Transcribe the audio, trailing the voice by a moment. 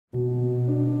I've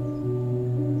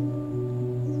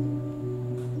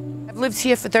lived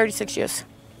here for 36 years.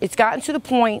 It's gotten to the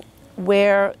point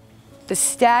where the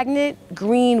stagnant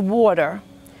green water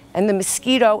and the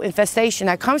mosquito infestation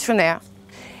that comes from there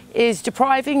is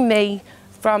depriving me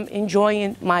from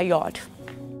enjoying my yard.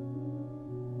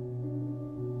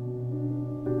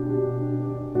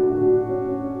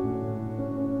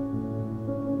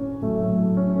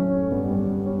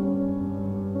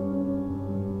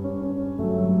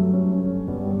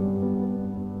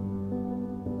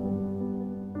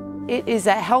 It is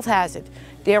a health hazard.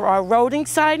 There are rodent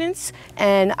sightings,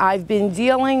 and I've been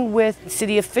dealing with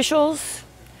city officials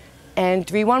and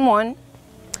 311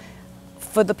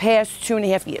 for the past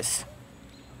 2.5 years.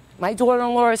 My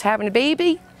daughter-in-law is having a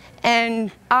baby,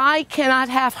 and I cannot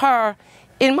have her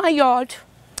in my yard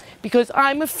because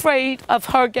I'm afraid of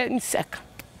her getting sick.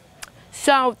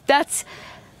 So that's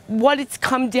what it's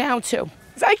come down to.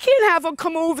 I can't have her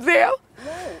come over there.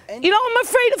 No, you know, I'm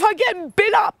afraid of her getting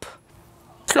bit up.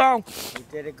 So,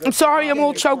 I'm sorry, I'm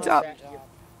all choked up.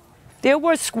 There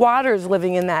were squatters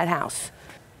living in that house.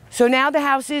 So now the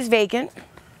house is vacant,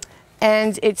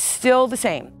 and it's still the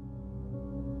same.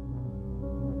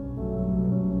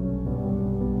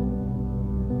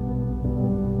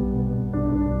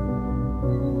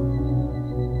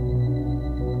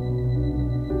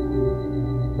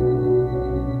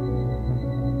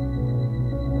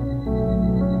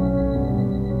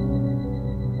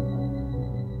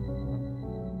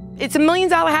 It's $1 million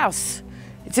house.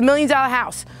 It's $1 million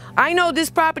house. I know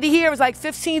this property here is like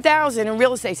 $15,000 in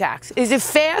real estate tax. Is it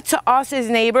fair to us as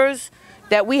neighbors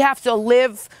that we have to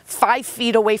live 5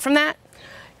 feet away from that?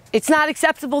 It's not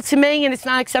acceptable to me, and it's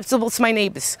not acceptable to my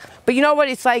neighbors. But you know what?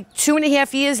 It's like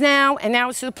 2.5 years now, and now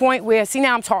it's to the point where, see,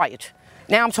 now I'm tired.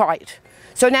 Now I'm tired.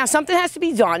 So now something has to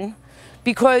be done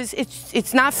because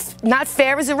it's not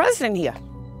fair as a resident here.